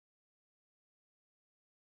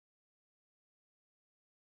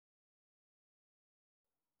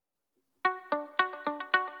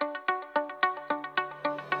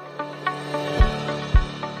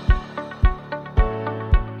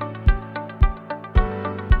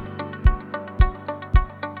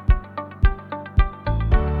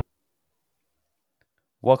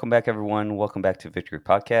Welcome back, everyone. Welcome back to Victory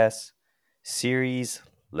Podcast series.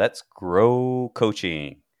 Let's Grow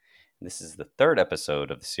Coaching. This is the third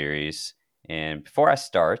episode of the series. And before I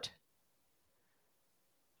start,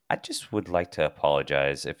 I just would like to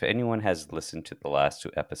apologize if anyone has listened to the last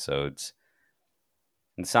two episodes.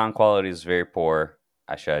 And the sound quality is very poor.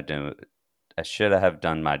 I should have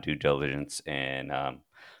done my due diligence and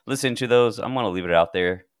listen to those. I'm going to leave it out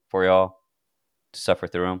there for y'all to suffer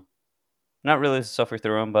through them. Not really to suffer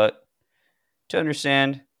through them, but to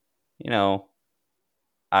understand, you know,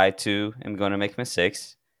 I too am going to make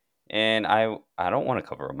mistakes, and I don't want to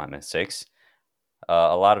cover my mistakes.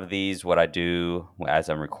 A lot of these, what I do as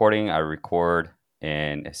I'm recording, I record,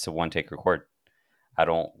 and it's a one take record. I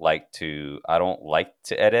don't like to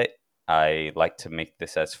edit. I like to make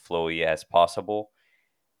this as flowy as possible.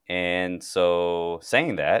 And so,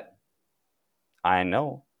 saying that, I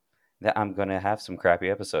know that I'm gonna have some crappy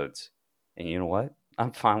episodes, and you know what?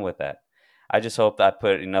 I'm fine with that. I just hope that I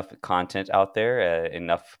put enough content out there,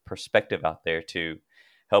 enough perspective out there to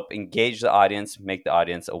help engage the audience, make the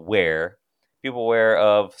audience aware, people aware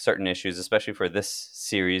of certain issues, especially for this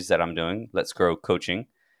series that I'm doing, Let's Grow Coaching.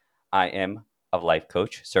 I am a life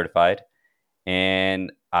coach certified,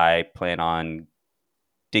 and I plan on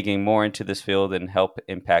digging more into this field and help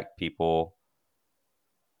impact people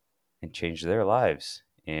and change their lives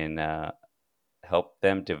and help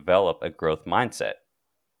them develop a growth mindset.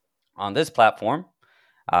 On this platform,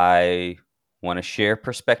 I want to share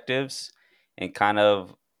perspectives and kind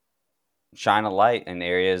of shine a light in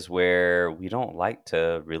areas where we don't like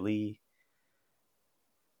to really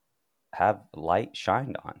have light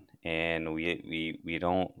shined on, and we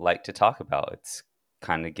don't like to talk about. It's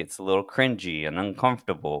kind of gets a little cringy and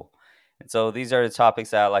uncomfortable. And so these are the topics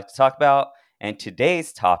that I like to talk about. And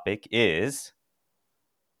today's topic is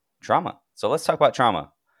trauma. So let's talk about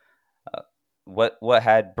trauma. What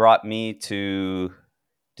had brought me to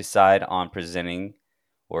decide on presenting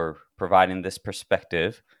or providing this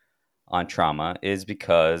perspective on trauma is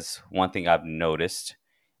because one thing I've noticed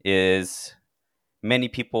is many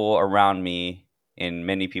people around me and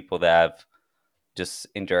many people that I've just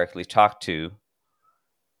indirectly talked to,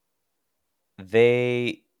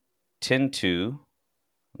 they tend to,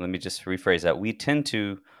 let me just rephrase that, we tend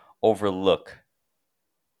to overlook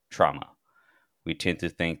trauma. We tend to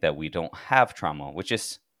think that we don't have trauma, which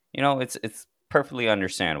is, it's perfectly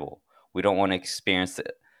understandable. We don't want to experience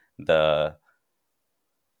the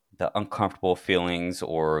the uncomfortable feelings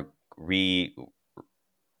or relive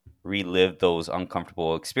those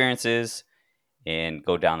uncomfortable experiences and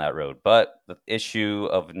go down that road. But the issue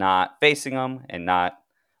of not facing them and not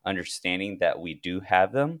understanding that we do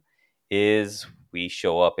have them is we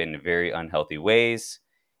show up in very unhealthy ways.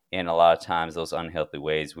 And a lot of times, those unhealthy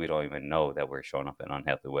ways, we don't even know that we're showing up in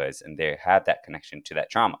unhealthy ways, and they have that connection to that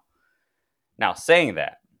trauma. Now, saying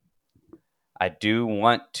that, I do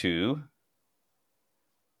want to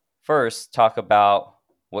first talk about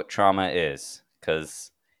what trauma is,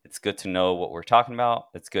 because it's good to know what we're talking about.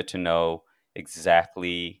 It's good to know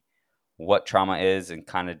exactly what trauma is and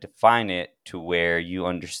kind of define it to where you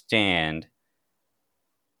understand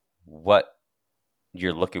what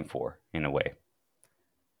you're looking for in a way.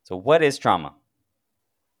 So, what is trauma?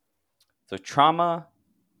 So, trauma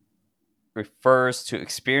refers to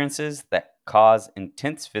experiences that cause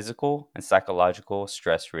intense physical and psychological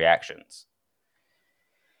stress reactions.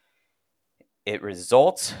 It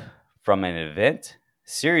results from an event,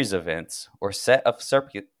 series of events, or set of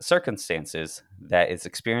circumstances that is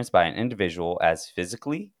experienced by an individual as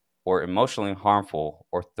physically or emotionally harmful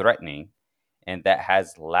or threatening, and that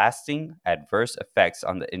has lasting adverse effects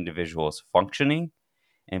on the individual's functioning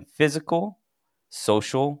and physical,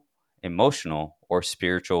 social, emotional, or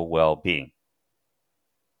spiritual well-being.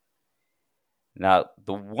 Now,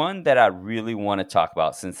 the one that I really want to talk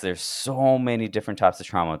about, since there's so many different types of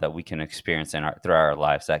trauma that we can experience throughout our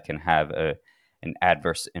lives that can have an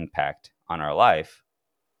adverse impact on our life,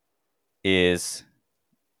 is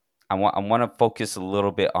I want to focus a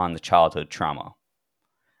little bit on the childhood trauma.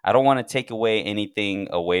 I don't want to take away anything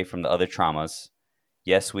away from the other traumas.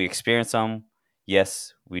 Yes, we experience them.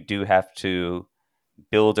 Yes, we do have to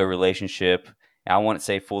build a relationship. I wouldn't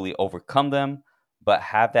say fully overcome them, but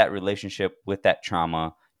have that relationship with that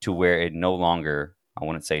trauma to where it no longer, I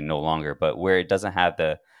wouldn't say no longer, but where it doesn't have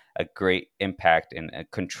a great impact and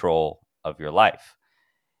control of your life.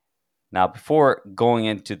 Now, before going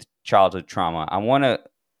into the childhood trauma, I want to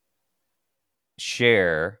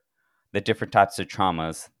share the different types of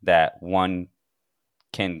traumas that one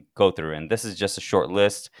can go through. And this is just a short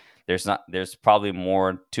list. There's probably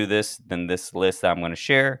more to this than this list that I'm going to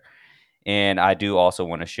share. And I do also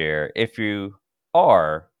want to share, if you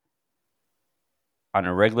are on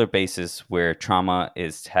a regular basis where trauma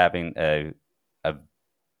is having a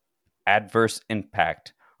adverse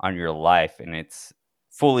impact on your life and it's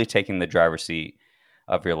fully taking the driver's seat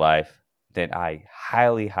of your life, then I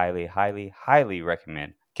highly, highly, highly, highly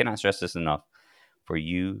recommend, cannot stress this enough, for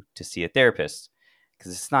you to see a therapist,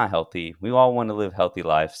 because it's not healthy. We all want to live healthy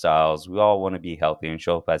lifestyles. We all want to be healthy and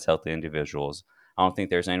show up as healthy individuals. I don't think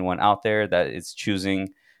there's anyone out there that is choosing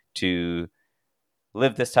to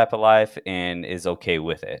live this type of life and is okay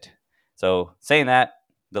with it. So, saying that,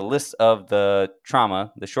 the list of the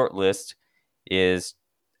trauma, the short list, is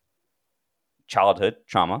childhood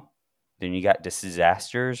trauma. Then you got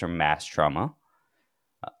disasters or mass trauma,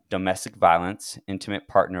 domestic violence, intimate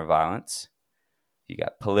partner violence. You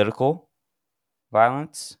got political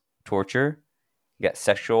violence, torture. You got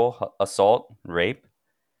sexual assault, rape,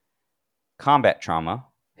 combat trauma,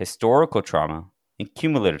 historical trauma, and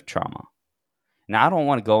cumulative trauma. Now, I don't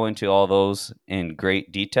want to go into all those in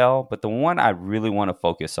great detail, but the one I really want to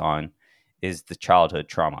focus on is the childhood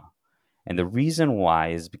trauma. And the reason why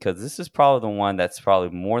is because this is probably the one that's probably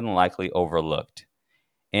more than likely overlooked.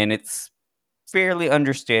 And it's fairly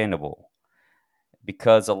understandable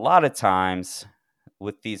because a lot of times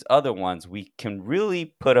with these other ones, we can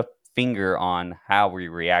really put a finger on how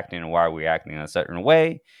we're reacting and why we're reacting in a certain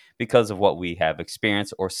way because of what we have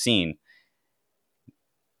experienced or seen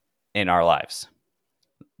in our lives.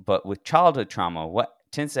 But with childhood trauma, what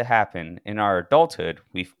tends to happen in our adulthood,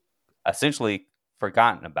 we've essentially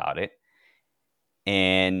forgotten about it.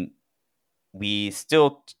 And we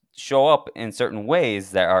still show up in certain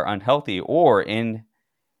ways that are unhealthy or in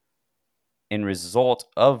result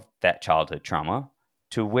of that childhood trauma,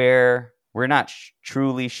 to where we're not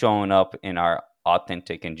truly showing up in our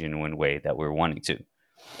authentic and genuine way that we're wanting to.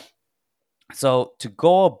 So to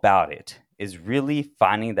go about it is really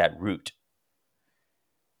finding that root,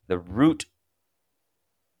 the root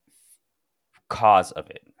cause of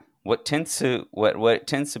it. What it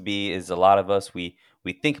tends to be is a lot of us, we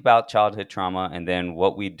think about childhood trauma, and then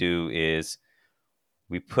what we do is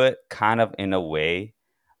we put kind of in a way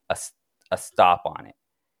a stop on it.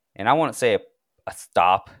 And I wouldn't say a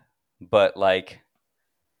stop, but like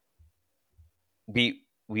we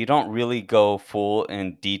don't really go full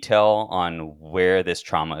in detail on where this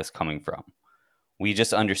trauma is coming from. We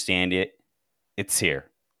just understand it. It's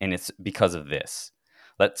here, and it's because of this.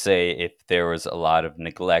 Let's say if there was a lot of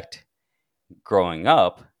neglect growing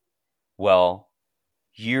up, well,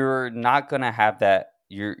 you're not going to have that.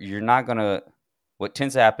 You're not going to. What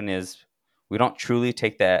tends to happen is we don't truly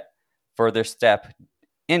take that further step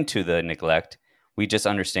into the neglect. We just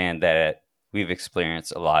understand that we've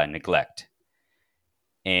experienced a lot of neglect.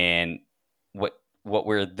 And what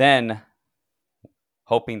we're then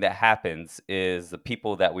hoping that happens is the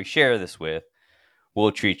people that we share this with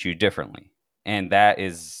will treat you differently. And that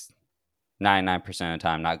is 99% of the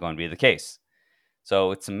time not going to be the case.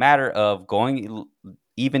 So it's a matter of going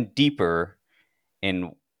even deeper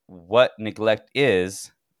in what neglect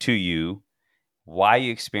is to you, why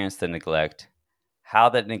you experienced the neglect, how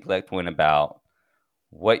that neglect went about,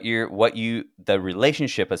 the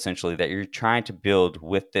relationship essentially that you're trying to build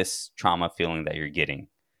with this trauma feeling that you're getting.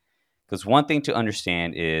 Because one thing to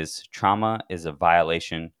understand is trauma is a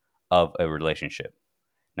violation of a relationship.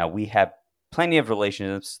 Now, we have plenty of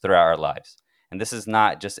relationships throughout our lives, and this is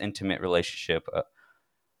not just intimate relationship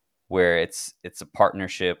where it's a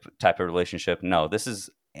partnership type of relationship. No, this is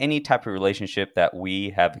any type of relationship that we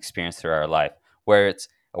have experienced throughout our life, where it's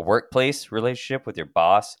a workplace relationship with your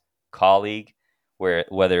boss, colleague,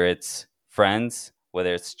 whether it's friends,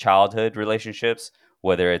 whether it's childhood relationships,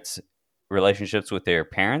 whether it's relationships with their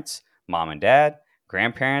parents, mom and dad,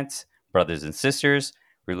 grandparents, brothers and sisters.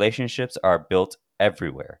 Relationships are built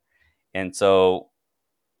everywhere. And so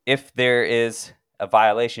if there is a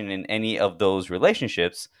violation in any of those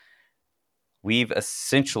relationships, we've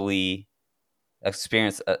essentially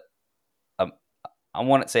experienced a I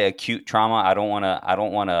want to say acute trauma. I don't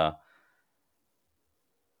want to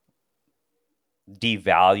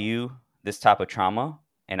devalue this type of trauma,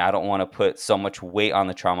 and I don't want to put so much weight on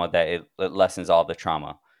the trauma that it lessens all the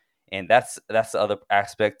trauma. And that's the other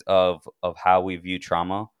aspect of how we view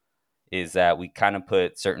trauma, is that we kind of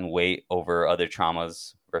put certain weight over other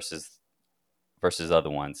traumas versus other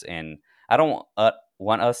ones. And I don't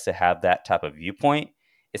want us to have that type of viewpoint.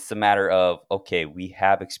 It's a matter of, okay, we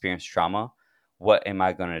have experienced trauma. What am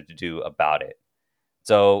I going to do about it?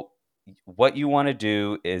 So what you want to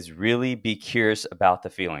do is really be curious about the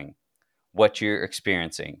feeling, what you're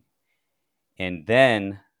experiencing, and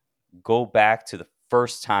then go back to the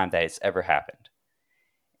first time that it's ever happened.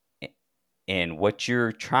 And what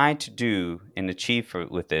you're trying to do and achieve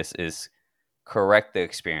with this is correct the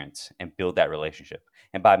experience and build that relationship.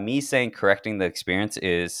 And by me saying correcting the experience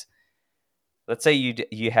is, let's say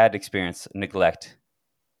you had experienced neglect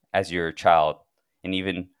as your child, and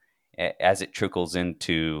even as it trickles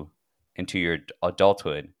into your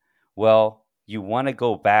adulthood. Well, you want to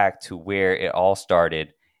go back to where it all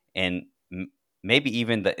started, and maybe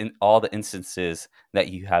even all the instances that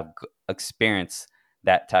you have experienced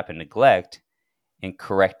that type of neglect, and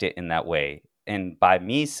correct it in that way. And by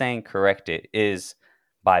me saying correct it is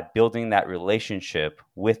by building that relationship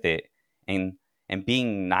with it, and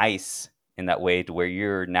being nice in that way to where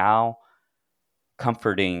you're now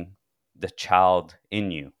comforting the child in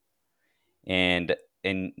you. And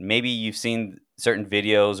maybe you've seen certain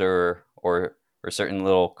videos or certain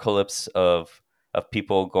little clips of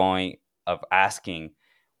people asking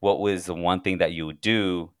what was the one thing that you would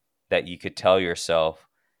do that you could tell yourself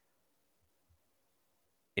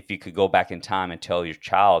if you could go back in time and tell your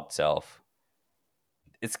child self.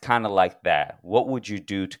 It's kind of like that. What would you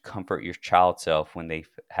do to comfort your child self when they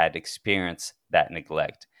had experienced that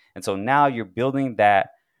neglect? And so now you're building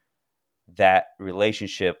that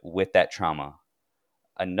relationship with that trauma.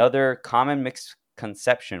 Another common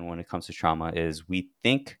misconception when it comes to trauma is we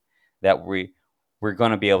think that we're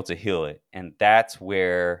going to be able to heal it, and that's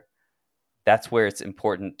where it's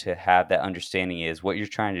important to have that understanding. Is what you're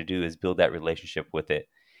trying to do is build that relationship with it,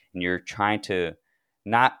 and you're trying to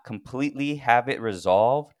not completely have it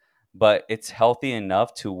resolved, but it's healthy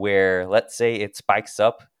enough to where, let's say it spikes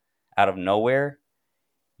up out of nowhere,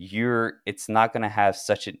 it's not going to have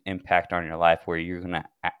such an impact on your life where you're going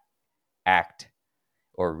to act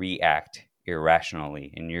or react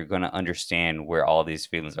irrationally, and you're going to understand where all these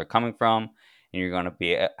feelings are coming from, and you're going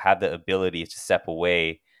to have the ability to step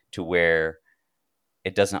away to where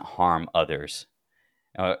it doesn't harm others,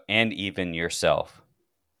 and even yourself.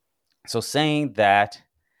 So saying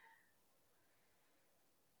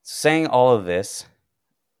all of this,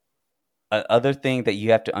 other thing that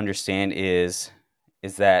you have to understand is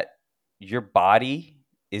that your body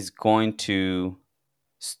is going to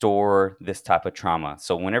store this type of trauma.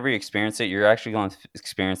 So whenever you experience it, you're actually going to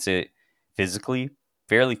experience it physically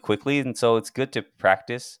fairly quickly. And so it's good to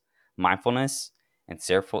practice mindfulness and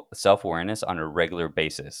self-awareness on a regular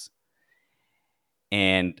basis.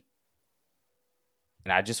 And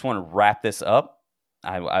I just want to wrap this up.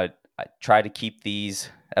 I try to keep these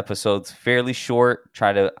episodes fairly short.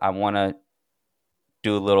 I want to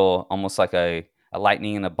do a little, almost like a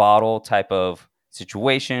lightning in a bottle type of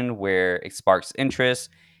situation where it sparks interest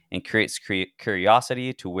and creates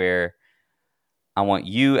curiosity, to where I want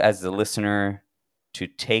you as the listener to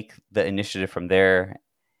take the initiative from there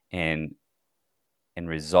and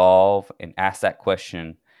resolve and ask that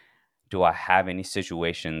question: do I have any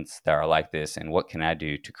situations that are like this, and what can I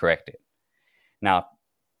do to correct it? Now,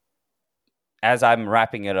 as I'm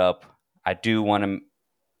wrapping it up, I do want to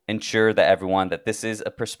ensure that everyone, that this is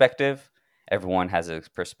a perspective. Everyone has a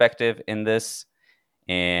perspective in this,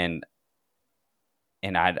 and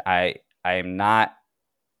I am not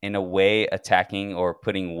in a way attacking or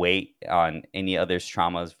putting weight on any other's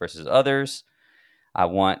traumas versus others. I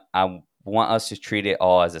want us to treat it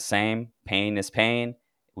all as the same. Pain is pain.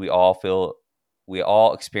 We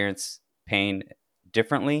all experience pain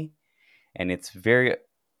differently, and it's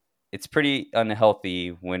pretty unhealthy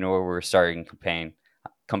when we're starting to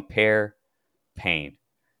compare pain.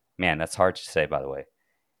 Man, that's hard to say, by the way.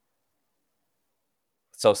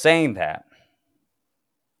 So saying that,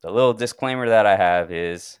 the little disclaimer that I have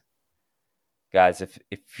is, guys,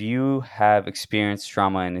 if you have experienced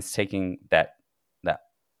trauma and it's taking that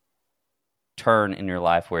turn in your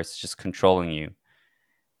life where it's just controlling you,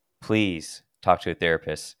 please talk to a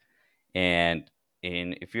therapist. And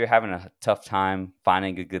if you're having a tough time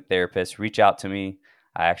finding a good therapist, reach out to me.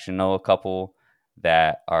 I actually know a couple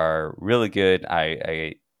that are really good.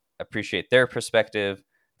 I appreciate their perspective,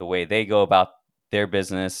 the way they go about their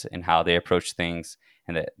business and how they approach things,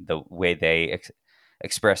 and the way they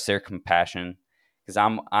express their compassion. Because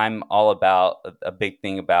I'm all about a big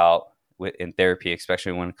thing about in therapy,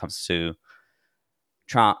 especially when it comes to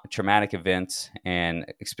traumatic events and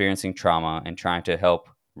experiencing trauma, and trying to help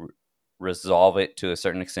resolve it to a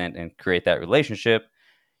certain extent and create that relationship.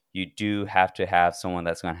 You do have to have someone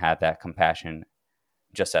that's going to have that compassion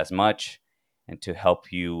just as much, and to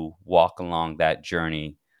help you walk along that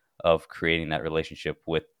journey of creating that relationship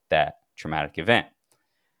with that traumatic event.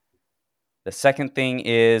 The second thing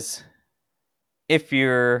is, if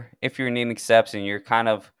you're needing steps and you're kind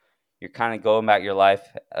of going about your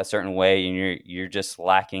life a certain way, and you're just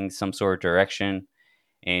lacking some sort of direction,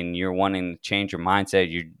 and you're wanting to change your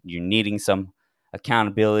mindset, you're needing some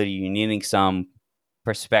accountability, you're needing some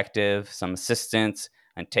perspective, some assistance,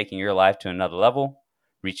 and taking your life to another level,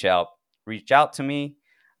 reach out reach out to me.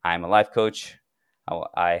 I'm a life coach.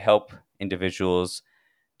 I help individuals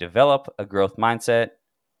develop a growth mindset.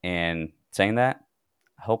 And saying that,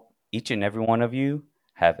 I hope each and every one of you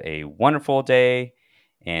have a wonderful day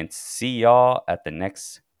and see y'all at the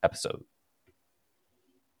next episode.